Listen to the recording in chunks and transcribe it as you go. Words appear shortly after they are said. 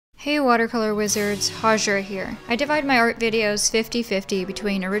Hey watercolor wizards, Hajra here. I divide my art videos 50-50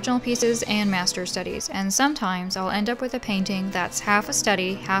 between original pieces and master studies, and sometimes I'll end up with a painting that's half a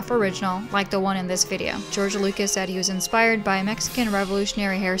study, half original, like the one in this video. George Lucas said he was inspired by Mexican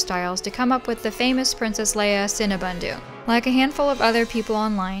revolutionary hairstyles to come up with the famous Princess Leia Cinnabundu. Like a handful of other people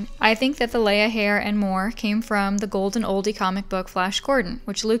online, I think that the Leia hair and more came from the golden oldie comic book Flash Gordon,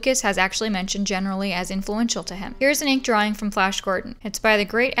 which Lucas has actually mentioned generally as influential to him. Here's an ink drawing from Flash Gordon. It's by the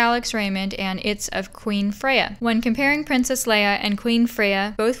great Raymond, and it's of Queen Freya. When comparing Princess Leia and Queen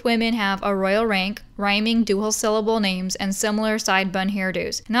Freya, both women have a royal rank, rhyming dual-syllable names, and similar side bun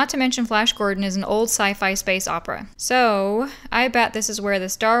hairdos. Not to mention Flash Gordon is an old sci-fi space opera. So, I bet this is where the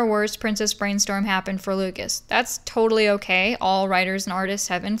Star Wars princess brainstorm happened for Lucas. That's totally okay, all writers and artists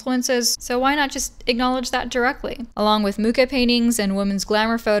have influences, so why not just acknowledge that directly? Along with Muka paintings and women's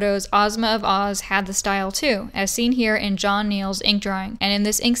glamour photos, Ozma of Oz had the style too, as seen here in John Neal's ink drawing, and in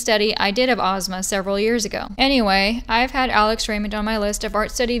this ink study I did of Ozma several years ago. Anyway, I've had Raymond on my list of art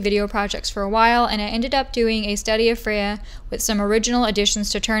study video projects for a while, and I ended up doing a study of Freya with some original additions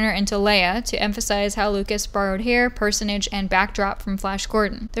to turn her into Leia to emphasize how Lucas borrowed hair, personage, and backdrop from Flash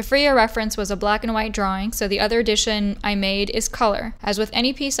Gordon. The Freya reference was a black and white drawing, so the other addition I made is color. As with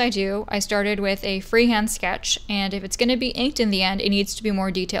any piece I do, I started with a freehand sketch, and if it's going to be inked in the end, it needs to be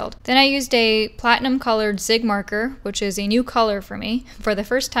more detailed. Then I used a platinum colored Zig marker, which is a new color for me, for the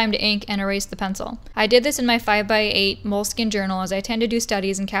first time to ink and erase the pencil. I did this in my 5x8 moleskin journal, as I tend to do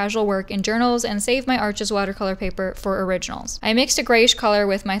studies and casual work in journals and save my Arches watercolor paper for originals. I mixed a grayish color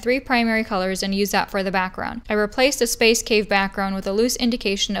with my three primary colors and used that for the background. I replaced the space cave background with a loose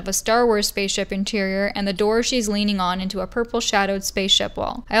indication of a Star Wars spaceship interior and the door she's leaning on into a purple shadowed spaceship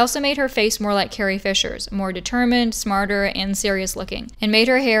wall. I also made her face more like Carrie Fisher's, more determined, smarter, and serious looking, and made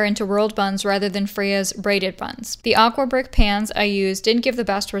her hair into whirled buns rather than Freya's braided buns. The aqua brick pans I used didn't give the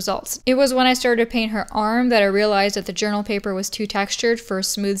best results. It was when I started to paint her arm that I realized that the journal paper was too textured for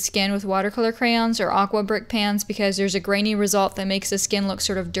smooth skin with watercolor crayons or aqua brick pans, because there's a grainy result that makes the skin look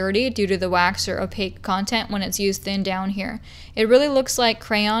sort of dirty due to the wax or opaque content when it's used thin down here. It really looks like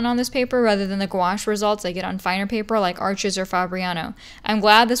crayon on this paper rather than the gouache results I get on finer paper like Arches or Fabriano. I'm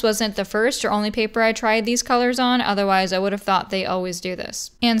glad this wasn't the first or only paper I tried these colors on, otherwise I would have thought they always do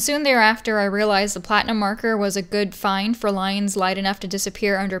this. And soon thereafter I realized the platinum marker was a good find for lines light enough to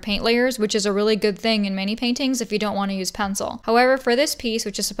disappear under paint layers, which is a really good thing in many paintings if you don't want to use pencil. However, for this piece,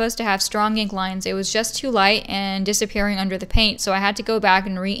 which is supposed to have strong ink lines, it was just too light and disappearing under the paint, so I had to go back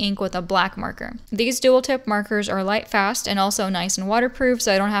and re-ink with a black marker. These dual tip markers are light fast and also nice and waterproof,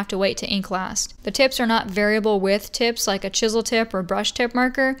 so I don't have to wait to ink last. The tips are not variable width tips like a chisel tip or brush tip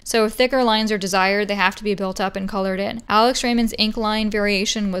marker, so if thicker lines are desired, they have to be built up and colored in. Raymond's ink line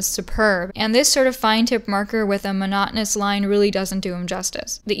variation was superb, and this sort of fine tip marker with a monotonous line really doesn't do him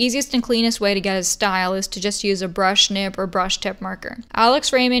justice. The easiest and cleanest way to get his style is to just use a brush nib or brush tip marker.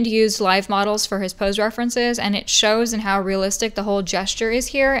 Raymond used live models for his pose references, and it shows in how realistic the whole gesture is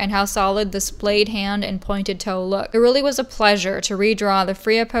here and how solid the splayed hand and pointed toe look. It really was a pleasure to redraw the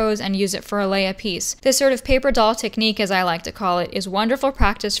Freya pose and use it for a Leia piece. This sort of paper doll technique, as I like to call it, is wonderful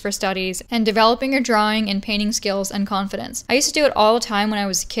practice for studies and developing your drawing and painting skills and confidence. I used to do it all the time when I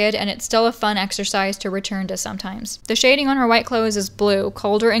was a kid, and it's still a fun exercise to return to sometimes. The shading on her white clothes is blue,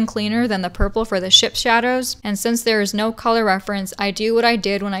 colder and cleaner than the purple for the ship shadows, and since there is no color reference, I do what I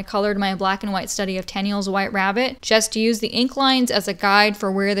did when I colored my black and white study of Tenniel's White Rabbit, just use the ink lines as a guide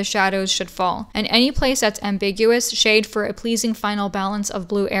for where the shadows should fall, and any place that's ambiguous, shade for a pleasing final balance of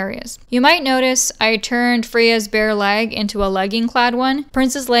blue areas. You might notice I turned Freya's bare leg into a legging-clad one.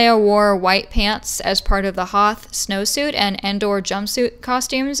 Princess Leia wore white pants as part of the Hoth snowsuit and Endor jumpsuit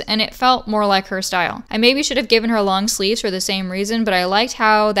costumes, and it felt more like her style. I maybe should have given her long sleeves for the same reason, but I liked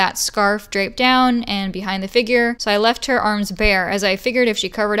how that scarf draped down and behind the figure, so I left her arms bare, as I figured if she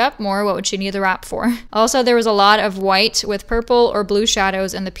covered up more, what would she need the wrap for? Also, there was a lot of white with purple or blue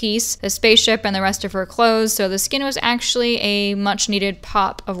shadows in the piece, the spaceship, and the rest of her clothes, so the skin was actually a much needed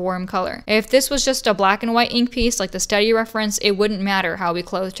pop of warm color. If this was just a black and white ink piece like the study reference, it wouldn't matter how we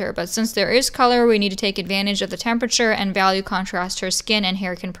clothed her, but since there is color, we need to take advantage of the temperature and value contrast her skin and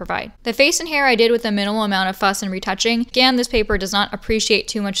hair can provide. The face and hair I did with a minimal amount of fuss and retouching. Again, this paper does not appreciate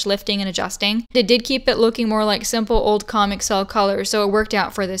too much lifting and adjusting. It did keep it looking more like simple old comic cell colors, so it worked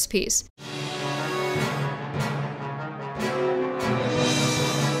out for this piece.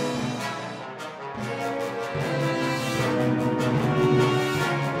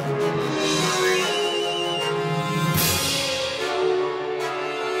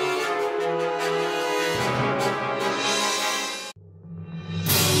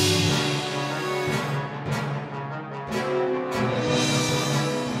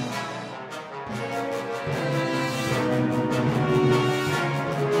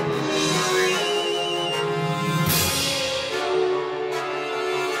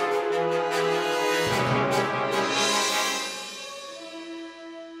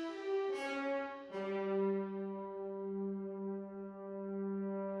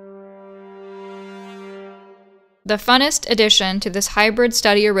 The funnest addition to this hybrid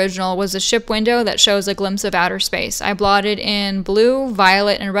study original was the ship window that shows a glimpse of outer space. I blotted in blue,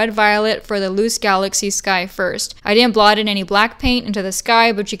 violet, and red-violet for the loose galaxy sky first. I didn't blot in any black paint into the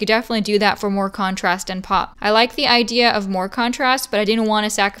sky, but you could definitely do that for more contrast and pop. I like the idea of more contrast, but I didn't want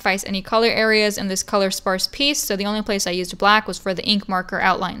to sacrifice any color areas in this color-sparse piece, so the only place I used black was for the ink marker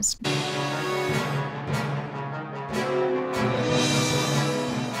outlines.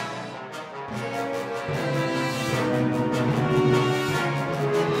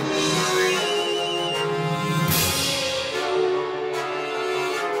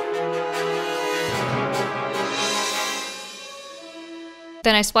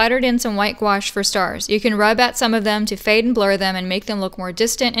 Then I splattered in some white gouache for stars. You can rub at some of them to fade and blur them and make them look more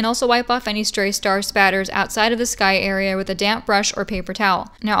distant, and also wipe off any stray star spatters outside of the sky area with a damp brush or paper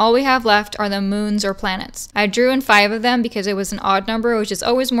towel. Now all we have left are the moons or planets. I drew in 5 of them because it was an odd number, which is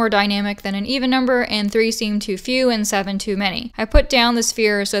always more dynamic than an even number, and 3 seemed too few and 7 too many. I put down the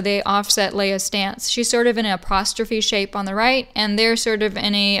sphere so they offset Leia's stance. She's sort of in an apostrophe shape on the right, and they're sort of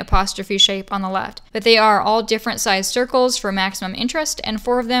in an apostrophe shape on the left. But they are all different sized circles for maximum interest, and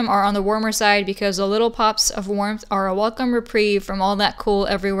 4 of them are on the warmer side because the little pops of warmth are a welcome reprieve from all that cool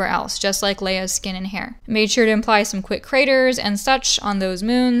everywhere else, just like Leia's skin and hair. Made sure to imply some quick craters and such on those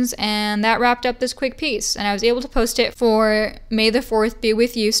moons, and that wrapped up this quick piece, and I was able to post it for May the 4th Be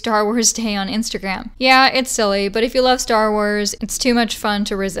With You Star Wars Day on Instagram. Yeah, it's silly, but if you love Star Wars, it's too much fun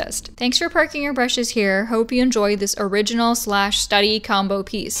to resist. Thanks for parking your brushes here. Hope you enjoyed this original/study combo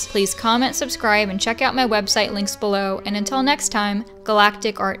piece. Please comment, subscribe, and check out my website links below, and until next time,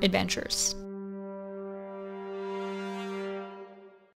 Galactic Art Adventures.